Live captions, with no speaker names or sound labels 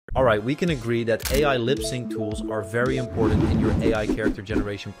Alright, we can agree that AI lip sync tools are very important in your AI character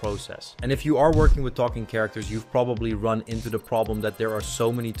generation process. And if you are working with talking characters, you've probably run into the problem that there are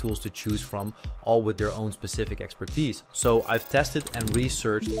so many tools to choose from, all with their own specific expertise. So I've tested and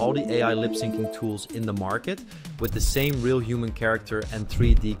researched all the AI lip syncing tools in the market with the same real human character and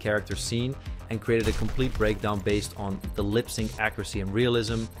 3D character scene, and created a complete breakdown based on the lip sync accuracy and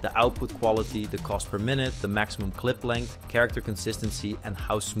realism, the output quality, the cost per minute, the maximum clip length, character consistency, and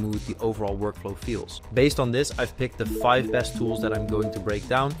how smooth the overall workflow feels. Based on this, I've picked the 5 best tools that I'm going to break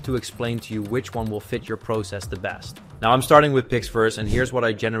down to explain to you which one will fit your process the best. Now I'm starting with Pixverse, and here's what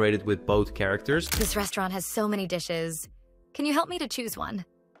I generated with both characters. This restaurant has so many dishes. Can you help me to choose one?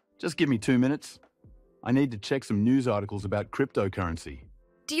 Just give me 2 minutes. I need to check some news articles about cryptocurrency.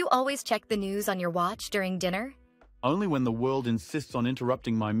 Do you always check the news on your watch during dinner? Only when the world insists on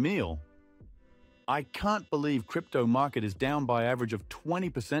interrupting my meal. I can't believe crypto market is down by average of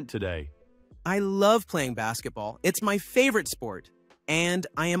 20% today. I love playing basketball. It's my favorite sport. And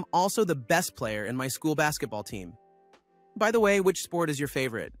I am also the best player in my school basketball team. By the way, which sport is your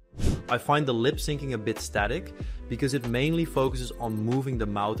favorite? I find the lip syncing a bit static because it mainly focuses on moving the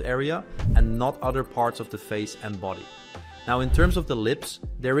mouth area and not other parts of the face and body. Now, in terms of the lips,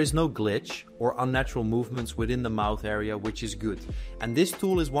 there is no glitch or unnatural movements within the mouth area, which is good. And this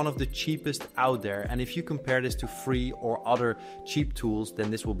tool is one of the cheapest out there. And if you compare this to free or other cheap tools, then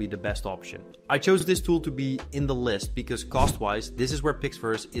this will be the best option. I chose this tool to be in the list because cost-wise, this is where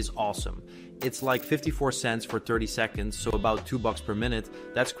Pixverse is awesome. It's like 54 cents for 30 seconds, so about $2 per minute.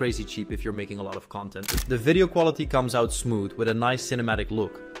 That's crazy cheap if you're making a lot of content. The video quality comes out smooth with a nice cinematic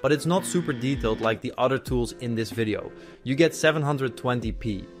look, but it's not super detailed like the other tools in this video. You get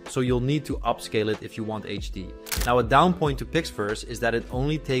 720p, so you'll need to upscale it if you want HD. Now, a down point to Pixverse is that it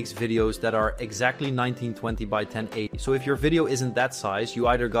only takes videos that are exactly 1920 by 1080. So if your video isn't that size, you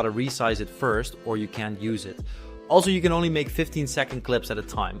either gotta resize it first or you can't use it. Also, you can only make 15-second clips at a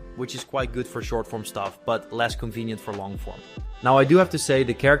time, which is quite good for short form stuff, but less convenient for long form. Now, I do have to say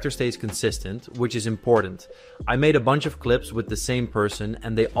the character stays consistent, which is important. I made a bunch of clips with the same person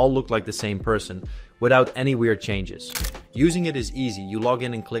and they all look like the same person, without any weird changes. Using it is easy. You log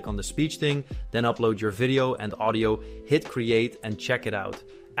in and click on the speech thing, then upload your video and audio, hit create and check it out.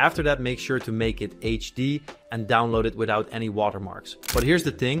 After that, make sure to make it HD and download it without any watermarks. But here's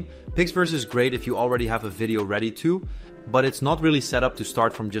the thing, Pixverse is great if you already have a video ready to, but it's not really set up to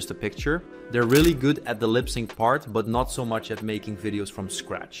start from just a picture. They're really good at the lip sync part, but not so much at making videos from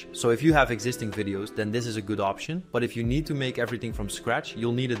scratch. So if you have existing videos, then this is a good option. But if you need to make everything from scratch,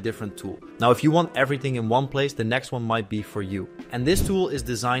 you'll need a different tool. Now, if you want everything in one place, the next one might be for you. And this tool is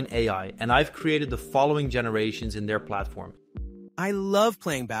Dzine AI, and I've created the following generations in their platform. I love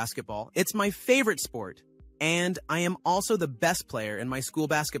playing basketball. It's my favorite sport. And I am also the best player in my school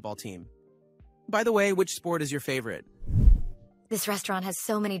basketball team. By the way, which sport is your favorite? This restaurant has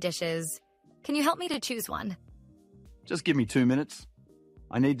so many dishes. Can you help me to choose one? Just give me 2 minutes.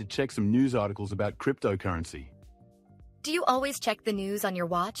 I need to check some news articles about cryptocurrency. Do you always check the news on your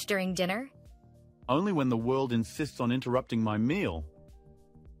watch during dinner? Only when the world insists on interrupting my meal.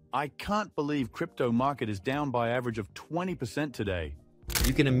 I can't believe crypto market is down by average of 20% today.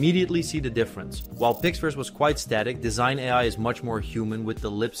 You can immediately see the difference. While Pixverse was quite static, Dzine AI is much more human with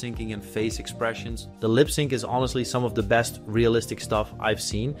the lip syncing and face expressions. The lip sync is honestly some of the best realistic stuff I've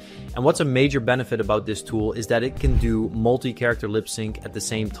seen. And what's a major benefit about this tool is that it can do multi-character lip sync at the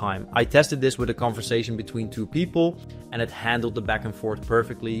same time. I tested this with a conversation between 2 people and it handled the back and forth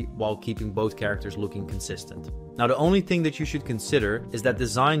perfectly while keeping both characters looking consistent. Now, the only thing that you should consider is that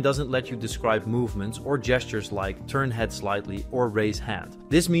Dzine doesn't let you describe movements or gestures like turn head slightly or raise hand.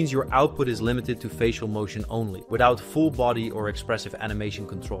 This means your output is limited to facial motion only, without full body or expressive animation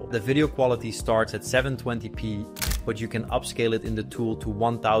control. The video quality starts at 720p, but you can upscale it in the tool to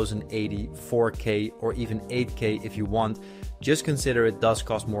 1080, 4K, or even 8K if you want. Just consider it does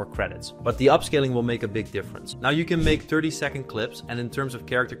cost more credits, but the upscaling will make a big difference. Now, you can make 30-second clips, and in terms of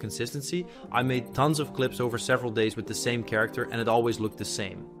character consistency, I made tons of clips over several days with the same character and it always looked the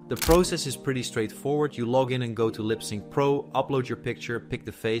same. The process is pretty straightforward. You log in and go to Lip Sync Pro, upload your picture, pick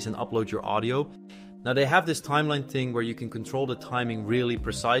the face and upload your audio. Now, they have this timeline thing where you can control the timing really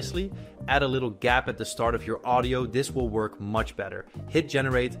precisely. Add a little gap at the start of your audio. This will work much better. Hit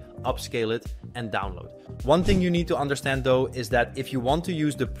generate, upscale it, and download. One thing you need to understand though is that if you want to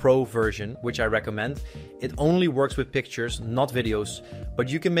use the Pro version, which I recommend, it only works with pictures, not videos, but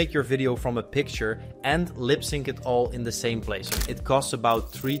you can make your video from a picture and lip sync it all in the same place. It costs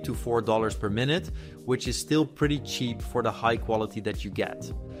about $3 to $4 per minute, which is still pretty cheap for the high quality that you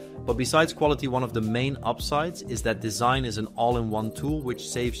get. But besides quality, one of the main upsides is that Dzine is an all-in-one tool which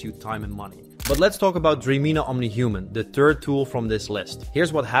saves you time and money. But let's talk about Dreamina Omnihuman, the third tool from this list.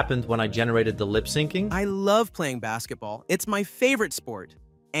 Here's what happened when I generated the lip syncing. I love playing basketball. It's my favorite sport.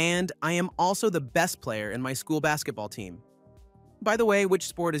 And I am also the best player in my school basketball team. By the way, which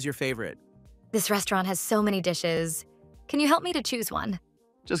sport is your favorite? This restaurant has so many dishes. Can you help me to choose one?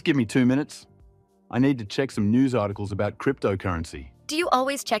 Just give me 2 minutes. I need to check some news articles about cryptocurrency. Do you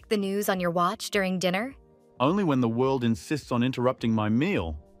always check the news on your watch during dinner? Only when the world insists on interrupting my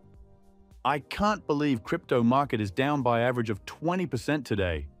meal. I can't believe crypto market is down by average of 20%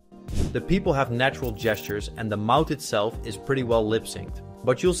 today. The people have natural gestures and the mouth itself is pretty well lip synced.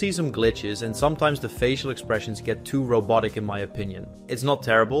 But you'll see some glitches and sometimes the facial expressions get too robotic in my opinion. It's not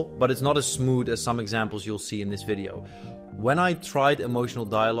terrible, but it's not as smooth as some examples you'll see in this video. When I tried emotional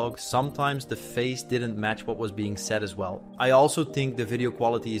dialogue, sometimes the face didn't match what was being said as well. I also think the video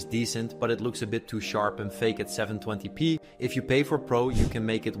quality is decent, but it looks a bit too sharp and fake at 720p. If you pay for Pro, you can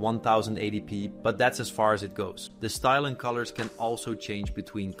make it 1080p, but that's as far as it goes. The style and colors can also change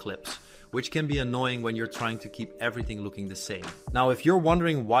between clips, which can be annoying when you're trying to keep everything looking the same. Now, if you're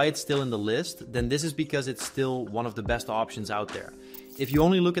wondering why it's still in the list, then this is because it's still one of the best options out there. If you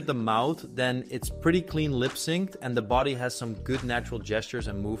only look at the mouth, then it's pretty clean lip synced and the body has some good natural gestures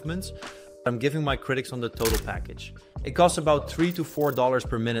and movements. I'm giving my critics on the total package. It costs about $3 to $4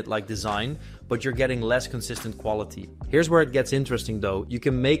 per minute like Dzine, but you're getting less consistent quality. Here's where it gets interesting though. You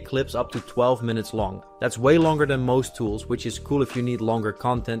can make clips up to 12 minutes long. That's way longer than most tools, which is cool if you need longer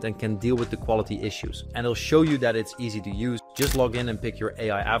content and can deal with the quality issues. And it'll show you that it's easy to use. Just log in and pick your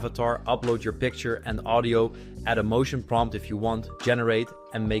AI avatar, upload your picture and audio, add a motion prompt if you want, generate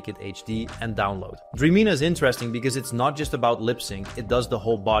and make it HD and download. Dreamina is interesting because it's not just about lip sync, it does the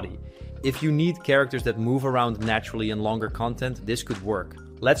whole body. If you need characters that move around naturally in longer content, this could work.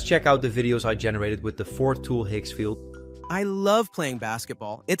 Let's check out the videos I generated with the fourth tool, Higgsfield. I love playing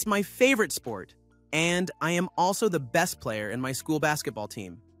basketball. It's my favorite sport. And I am also the best player in my school basketball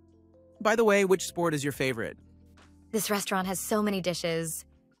team. By the way, which sport is your favorite? This restaurant has so many dishes.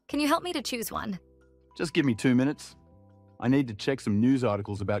 Can you help me to choose one? Just give me 2 minutes. I need to check some news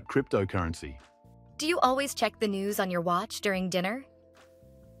articles about cryptocurrency. Do you always check the news on your watch during dinner?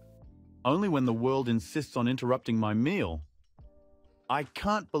 Only when the world insists on interrupting my meal. I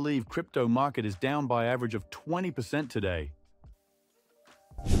can't believe crypto market is down by average of 20% today.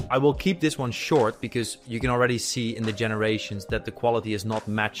 I will keep this one short because you can already see in the generations that the quality is not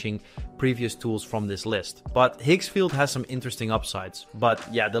matching previous tools from this list. But Higgsfield has some interesting upsides. But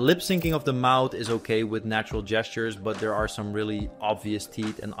yeah, the lip syncing of the mouth is okay with natural gestures, but there are some really obvious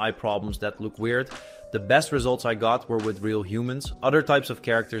teeth and eye problems that look weird. The best results I got were with real humans. Other types of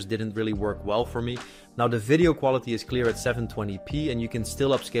characters didn't really work well for me. Now the video quality is clear at 720p and you can still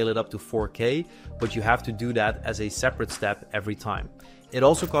upscale it up to 4K, but you have to do that as a separate step every time. It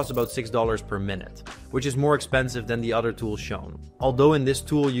also costs about $6 per minute, which is more expensive than the other tools shown. Although in this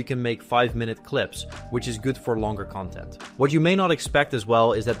tool you can make 5-minute clips, which is good for longer content. What you may not expect as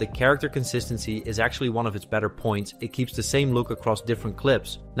well is that the character consistency is actually one of its better points. It keeps the same look across different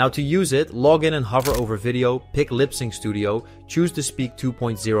clips. Now to use it, log in and hover over video, pick Lip Sync Studio, choose the Speak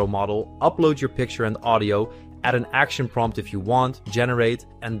 2.0 model, upload your picture and audio, add an action prompt if you want, generate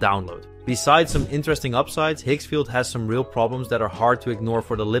and download. Besides some interesting upsides, Higgsfield has some real problems that are hard to ignore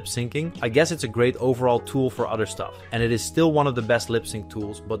for the lip syncing. I guess it's a great overall tool for other stuff, and it is still one of the best lip sync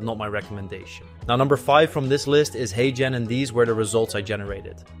tools, but not my recommendation. Now number 5 from this list is Heygen, and these were the results I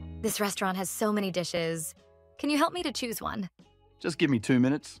generated. This restaurant has so many dishes. Can you help me to choose one? Just give me 2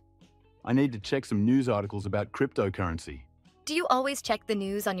 minutes. I need to check some news articles about cryptocurrency. Do you always check the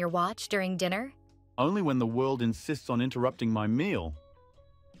news on your watch during dinner? Only when the world insists on interrupting my meal.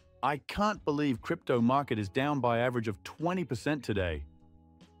 I can't believe crypto market is down by average of 20% today.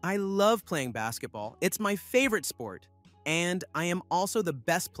 I love playing basketball. It's my favorite sport. And I am also the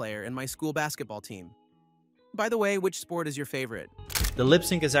best player in my school basketball team. By the way, which sport is your favorite? The lip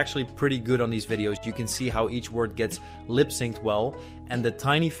sync is actually pretty good on these videos. You can see how each word gets lip synced well, and the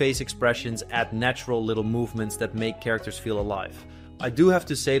tiny face expressions add natural little movements that make characters feel alive. I do have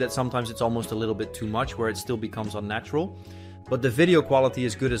to say that sometimes it's almost a little bit too much where it still becomes unnatural. But the video quality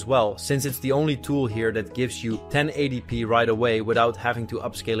is good as well, since it's the only tool here that gives you 1080p right away without having to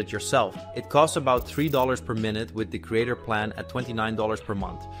upscale it yourself. It costs about $3 per minute with the creator plan at $29 per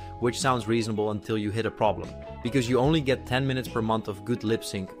month, which sounds reasonable until you hit a problem, because you only get 10 minutes per month of good lip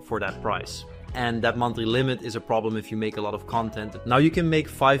sync for that price. and that monthly limit is a problem if you make a lot of content. Now you can make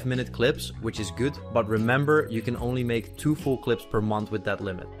 5-minute clips, which is good, but remember, you can only make 2 full clips per month with that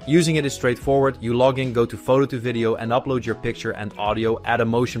limit. Using it is straightforward. You log in, go to photo to video and upload your picture and audio, add a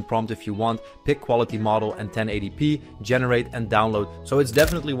motion prompt if you want, pick quality model and 1080p, generate and download. So it's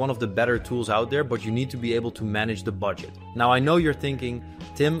definitely one of the better tools out there, but you need to be able to manage the budget. Now I know you're thinking,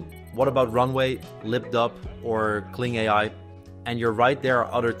 Tim, what about Runway, LipDub or Kling AI? And you're right, there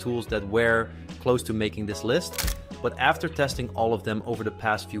are other tools that were close to making this list. But after testing all of them over the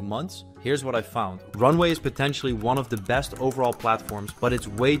past few months, here's what I found. Runway is potentially one of the best overall platforms, but it's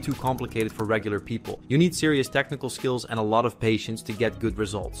way too complicated for regular people. You need serious technical skills and a lot of patience to get good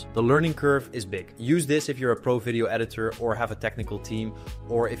results. The learning curve is big. Use this if you're a pro video editor or have a technical team,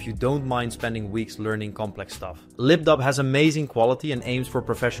 or if you don't mind spending weeks learning complex stuff. LipDub has amazing quality and aims for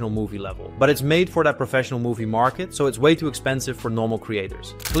professional movie level, but it's made for that professional movie market, so it's way too expensive for normal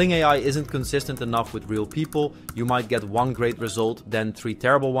creators. Kling AI isn't consistent enough with real people. You might get 1 great result, then 3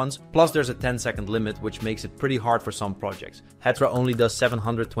 terrible ones. Plus there's a 10-second limit, which makes it pretty hard for some projects. Hetra only does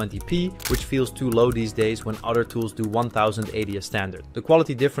 720p, which feels too low these days when other tools do 1080 as standard. The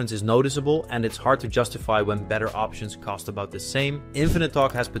quality difference is noticeable and it's hard to justify when better options cost about the same. Infinite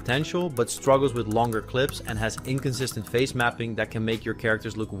Talk has potential, but struggles with longer clips and has inconsistent face mapping that can make your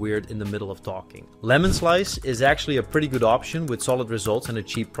characters look weird in the middle of talking. Lemon Slice is actually a pretty good option with solid results and a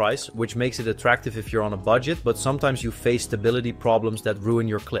cheap price, which makes it attractive if you're on a budget, but sometimes you face stability problems that ruin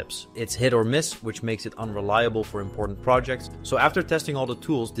your clips. It's hit or miss, which makes it unreliable for important projects. So after testing all the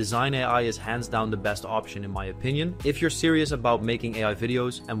tools, Dzine AI is hands down the best option in my opinion, if you're serious about making AI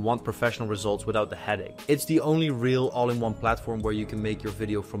videos and want professional results without the headache. It's the only real all-in-one platform where you can make your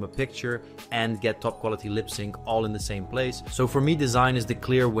video from a picture and get top quality lip sync all in the same place. So for me, Dzine is the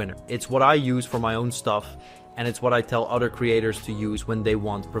clear winner. It's what I use for my own stuff, and it's what I tell other creators to use when they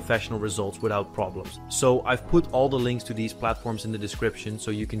want professional results without problems. So I've put all the links to these platforms in the description so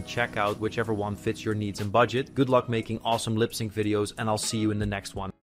you can check out whichever one fits your needs and budget. Good luck making awesome lip sync videos, and I'll see you in the next one.